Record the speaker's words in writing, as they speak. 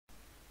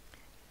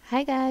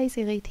Hi guys,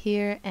 Irit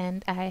here,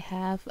 and I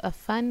have a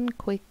fun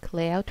quick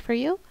layout for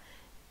you.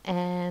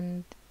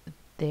 And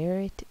there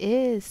it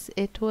is.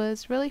 It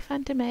was really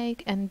fun to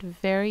make and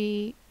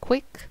very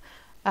quick,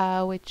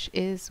 which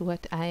is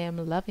what I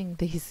am loving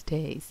these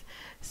days.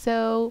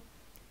 So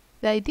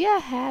the idea I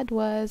had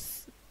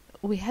was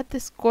we had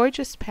this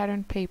gorgeous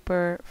pattern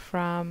paper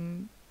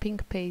from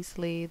Pink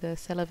Paisley, the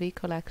C'est La Vie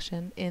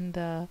collection in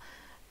the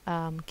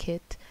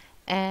kit,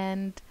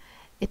 and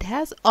it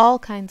has all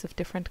kinds of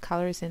different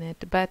colors in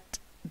it, but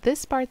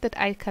this part that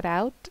I cut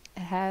out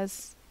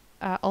has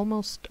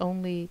almost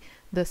only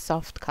the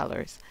soft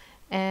colors.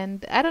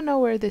 And I don't know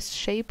where this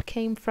shape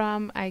came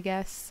from. I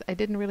guess I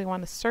didn't really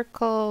want a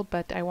circle,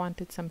 but I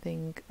wanted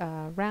something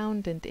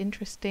round and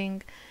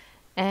interesting.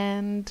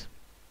 And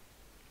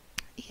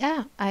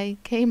yeah, I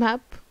came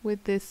up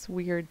with this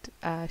weird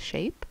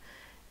shape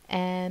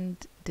and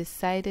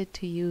decided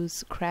to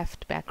use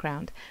craft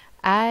background.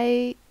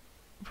 I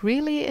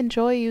really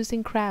enjoy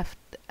using craft.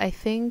 I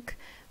think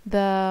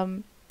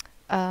the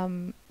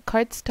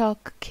cardstock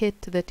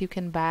kit that you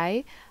can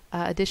buy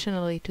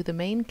additionally to the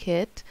main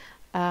kit,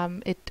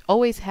 it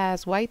always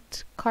has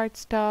white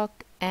cardstock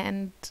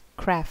and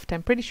craft.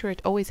 I'm pretty sure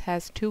it always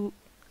has two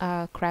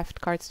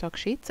craft cardstock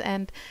sheets,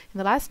 and in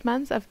the last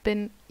months I've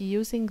been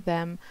using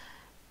them.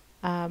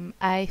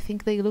 I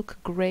think they look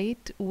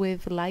great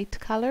with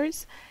light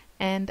colors,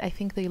 and I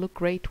think they look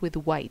great with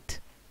white.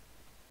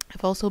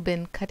 I've also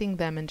been cutting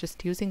them and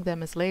just using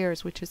them as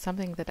layers, which is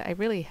something that I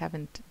really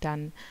haven't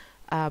done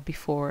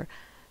before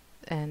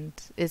and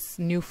is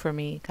new for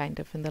me kind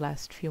of in the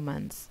last few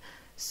months.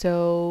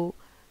 So,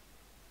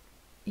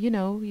 you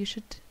know, you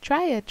should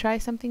try it. Try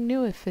something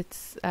new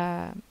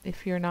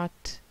if you're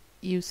not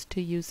used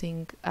to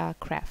using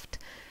craft.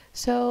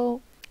 So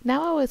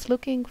now I was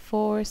looking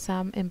for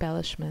some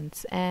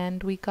embellishments,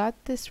 and we got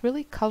this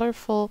really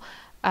colorful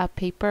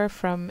paper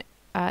from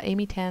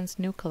Amy Tan's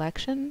new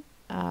collection,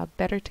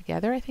 Better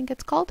Together, I think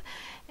it's called,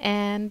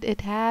 and it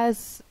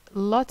has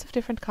lots of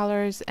different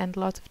colors and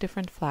lots of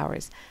different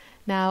flowers.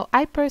 Now,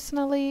 I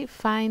personally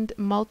find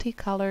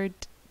multicolored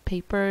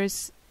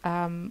papers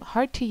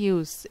hard to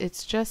use.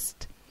 It's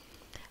just,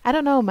 I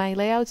don't know, my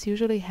layouts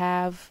usually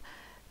have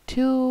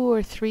 2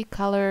 or 3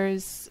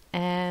 colors,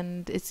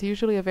 and it's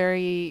usually a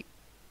very,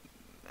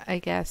 I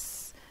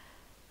guess,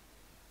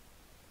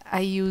 I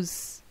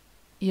use,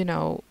 you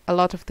know, a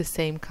lot of the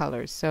same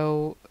colors.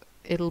 So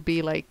it'll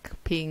be like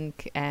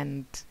pink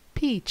and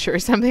peach or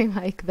something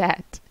like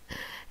that,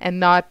 and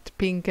not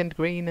pink and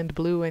green and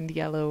blue and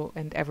yellow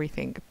and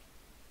everything.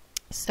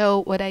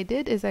 So what I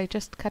did is I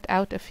just cut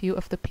out a few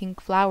of the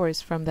pink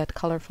flowers from that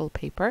colorful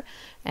paper,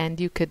 and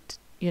you could,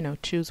 you know,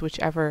 choose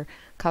whichever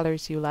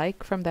colors you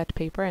like from that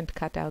paper and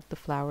cut out the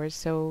flowers.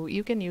 So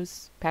you can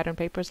use pattern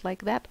papers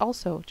like that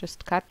also,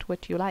 just cut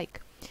what you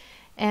like.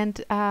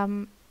 And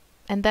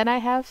then I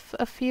have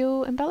a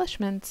few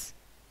embellishments,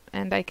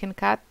 and I can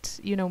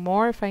cut, you know,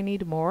 more if I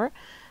need more.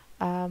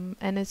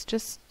 And it's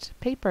just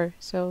paper,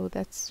 so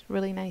that's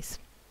really nice.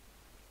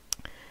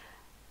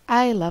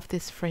 I love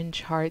these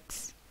fringe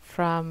hearts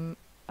from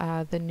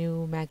the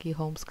new Maggie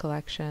Holmes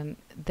collection.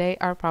 They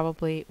are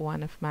probably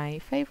one of my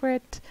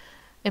favorite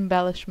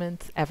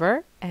embellishments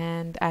ever,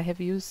 and I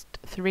have used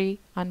 3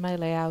 on my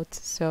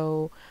layouts,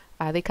 so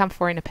they come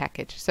 4 in a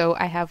package. So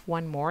I have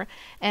 1 more,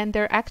 and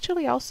they're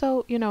actually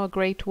also, you know, a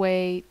great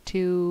way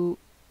to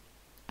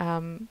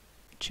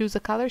choose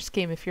a color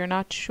scheme. If you're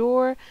not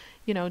sure,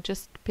 you know,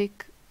 just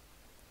pick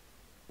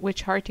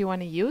which heart you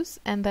want to use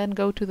and then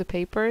go to the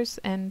papers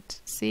and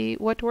see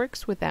what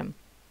works with them.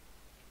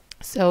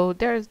 So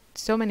there's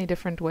so many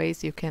different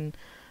ways you can,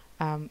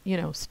 you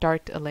know,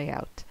 start a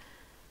layout.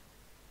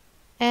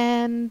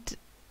 And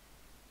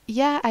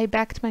yeah, I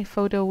backed my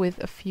photo with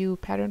a few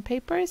pattern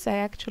papers. I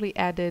actually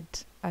added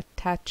a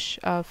touch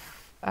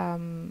of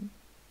kind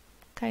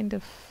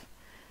of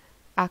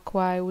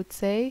aqua, I would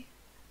say,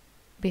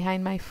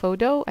 behind my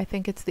photo. I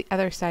think it's the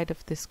other side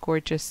of this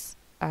gorgeous,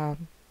 I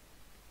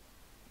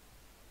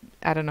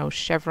don't know,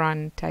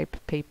 chevron type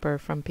paper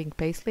from Pink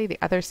Paisley. The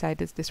other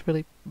side is this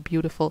really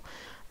beautiful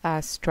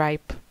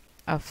stripe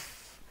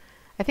of,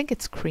 I think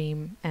it's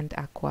cream and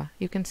aqua.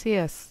 You can see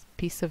a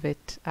piece of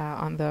it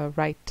on the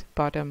right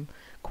bottom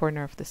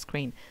corner of the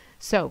screen.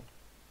 So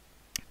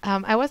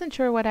I wasn't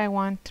sure what I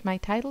want my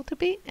title to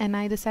be, and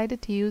I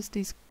decided to use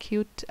these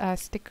cute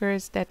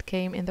stickers that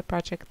came in the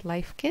Project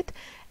Life kit,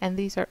 and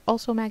these are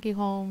also Maggie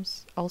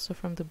Holmes, also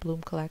from the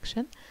Bloom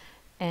collection.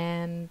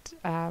 And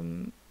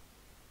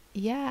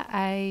yeah,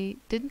 I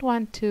didn't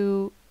want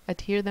to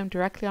adhere them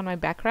directly on my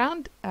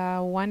background,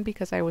 1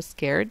 because I was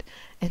scared,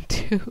 and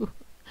 2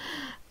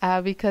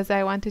 because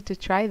I wanted to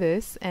try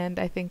this, and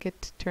I think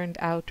it turned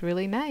out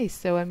really nice.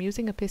 So I'm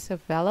using a piece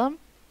of vellum,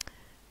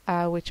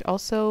 which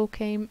also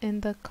came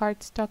in the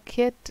cardstock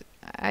kit.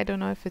 I don't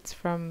know if it's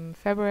from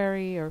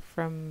February or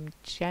from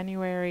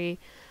January.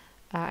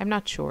 I'm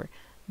not sure,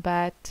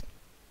 but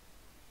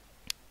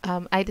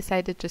I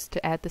decided just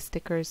to add the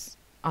stickers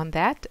on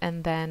that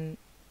and then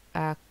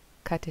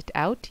cut it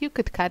out. You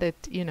could cut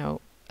it, you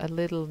know, a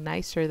little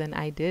nicer than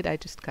I did. I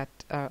just cut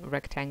a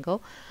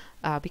rectangle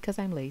because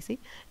I'm lazy.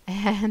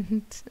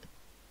 And,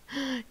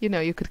 you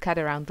know, you could cut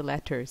around the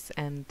letters,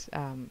 and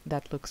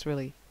that looks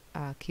really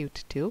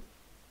cute too.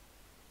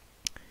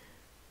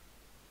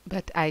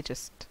 But I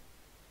just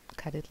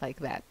cut it like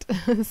that.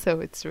 So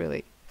it's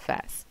really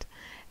fast.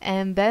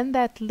 And then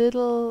that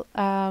little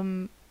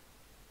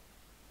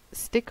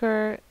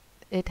sticker,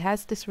 it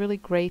has this really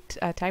great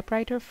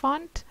typewriter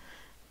font,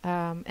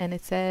 and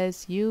it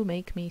says, "You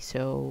make me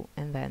so,"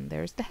 and then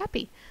there's the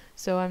happy.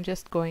 So I'm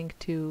just going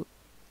to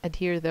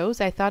adhere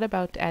those. I thought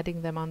about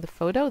adding them on the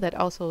photo. That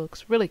also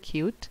looks really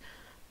cute.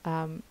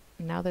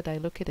 Now that I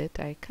look at it,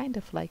 I kind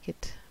of like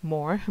it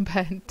more,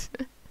 but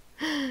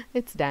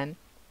it's done.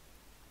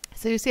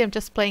 So you see, I'm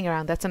just playing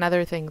around. That's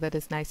another thing that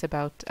is nice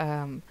about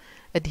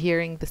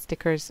adhering the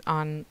stickers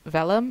on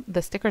vellum.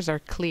 The stickers are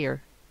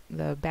clear.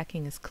 The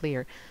backing is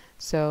clear.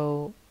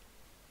 So,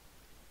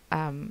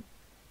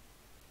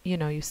 you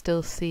know, you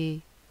still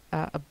see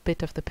a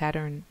bit of the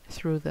pattern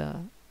through the,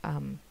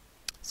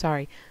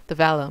 the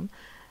vellum.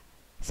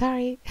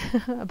 Sorry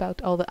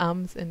about all the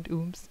ums and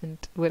ooms and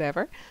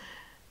whatever.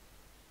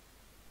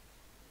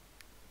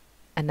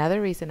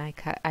 Another reason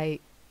I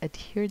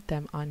adhered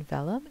them on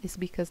vellum is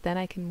because then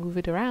I can move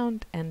it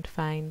around and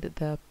find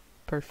the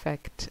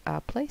perfect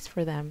place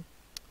for them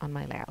on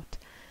my layout.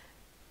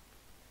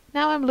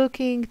 Now I'm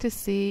looking to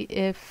see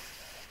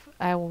if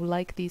I will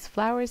like these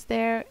flowers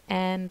there,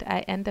 and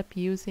I end up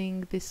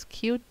using this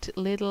cute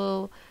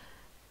little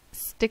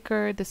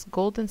sticker, this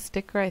golden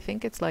sticker. I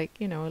think it's like,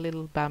 you know, a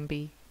little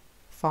Bambi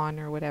fawn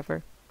or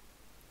whatever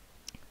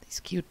these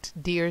cute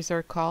deers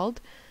are called.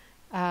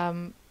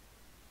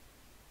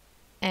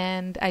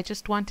 And I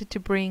just wanted to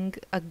bring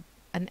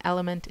an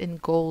element in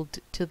gold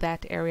to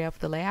that area of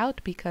the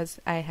layout because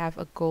I have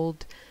a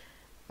gold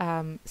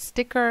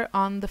sticker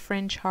on the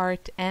fringe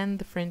heart, and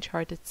the fringe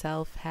heart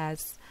itself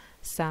has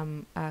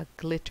some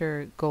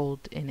glitter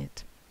gold in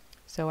it.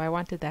 So I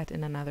wanted that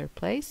in another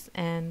place,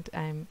 and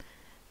I'm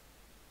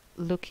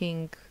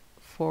looking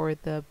for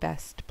the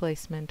best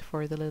placement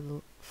for the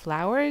little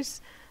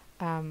flowers,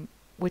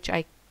 which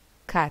I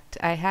cut.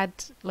 I had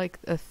like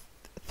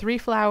 3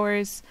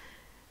 flowers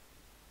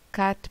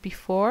cut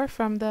before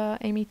from the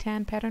Amy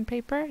Tan pattern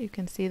paper. You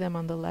can see them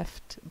on the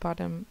left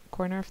bottom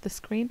corner of the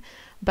screen,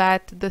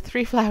 but the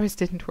 3 flowers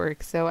didn't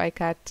work, so I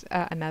cut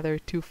another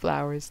 2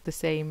 flowers, the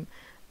same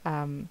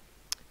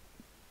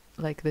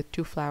like the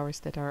 2 flowers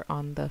that are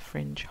on the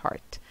fringe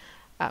heart.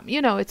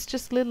 You know, it's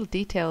just little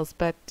details,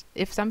 but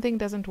if something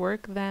doesn't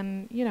work,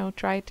 then, you know,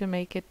 try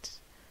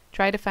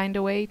to find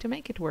a way to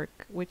make it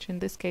work, which in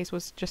this case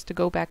was just to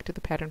go back to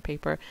the pattern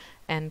paper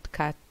and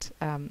cut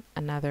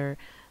another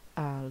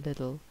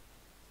little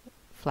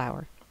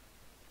flower.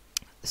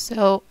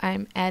 So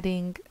I'm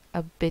adding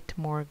a bit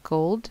more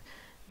gold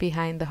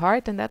behind the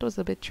heart, and that was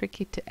a bit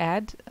tricky to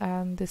add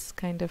this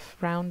kind of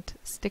round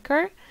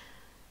sticker,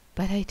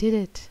 but I did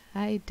it.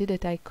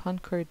 I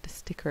conquered the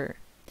sticker.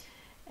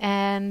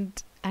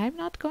 And I'm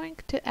not going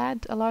to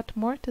add a lot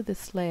more to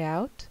this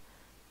layout.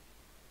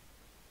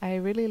 I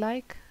really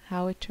like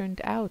how it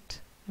turned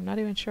out. I'm not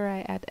even sure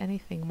I add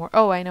anything more.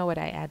 Oh, I know what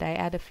I add. I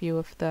add a few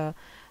of the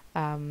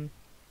I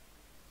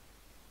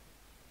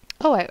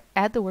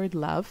add the word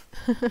love.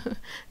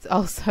 It's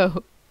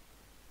also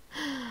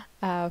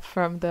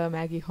from the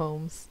Maggie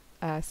Holmes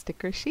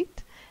sticker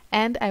sheet.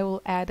 And I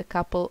will add a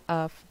couple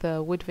of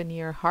the wood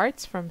veneer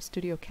hearts from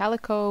Studio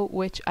Calico,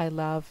 which I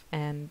love,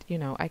 and, you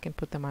know, I can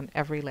put them on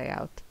every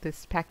layout.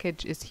 This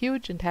package is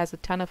huge and has a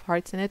ton of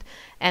hearts in it,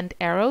 and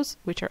arrows,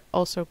 which are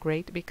also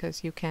great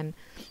because you can,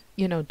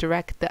 you know,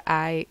 direct the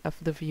eye of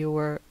the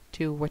viewer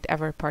to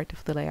whatever part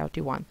of the layout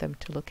you want them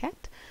to look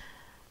at.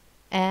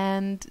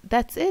 And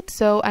that's it.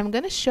 So I'm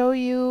going to show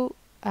you,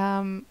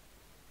 oh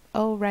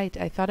right,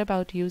 I thought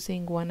about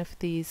using one of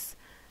these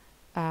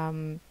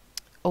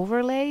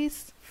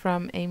overlays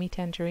from Amy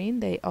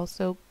Tangerine. They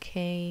also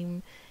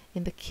came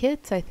in the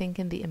kits, I think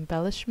in the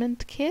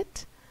embellishment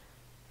kit.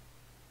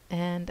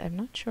 And I'm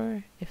not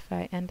sure if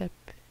I end up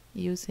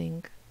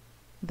using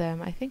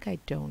them. I think I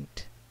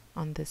don't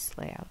on this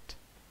layout.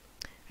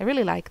 I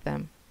really like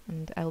them,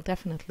 and I'll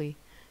definitely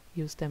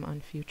use them on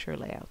future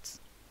layouts.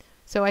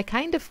 So I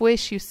kind of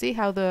wish, you see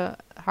how the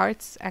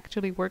hearts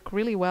actually work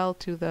really well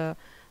to the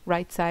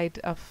right side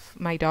of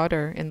my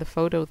daughter in the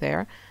photo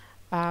there.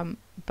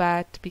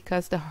 But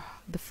because the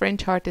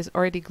fringe heart is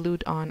already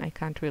glued on, I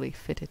can't really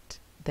fit it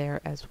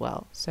there as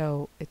well.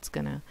 So it's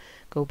gonna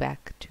go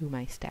back to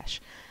my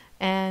stash.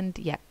 And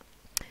yeah,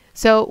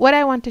 so what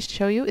I want to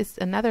show you is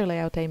another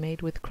layout I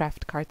made with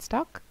craft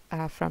cardstock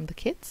from the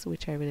kits,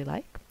 which I really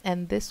like.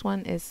 And this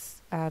one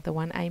is the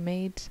one I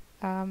made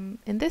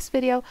in this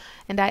video,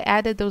 and I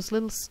added those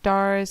little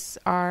stars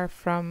are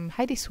from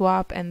Heidi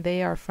Swap, and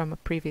they are from a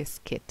previous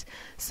kit.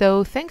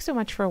 So thanks so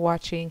much for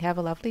watching. Have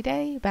a lovely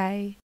day.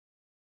 Bye.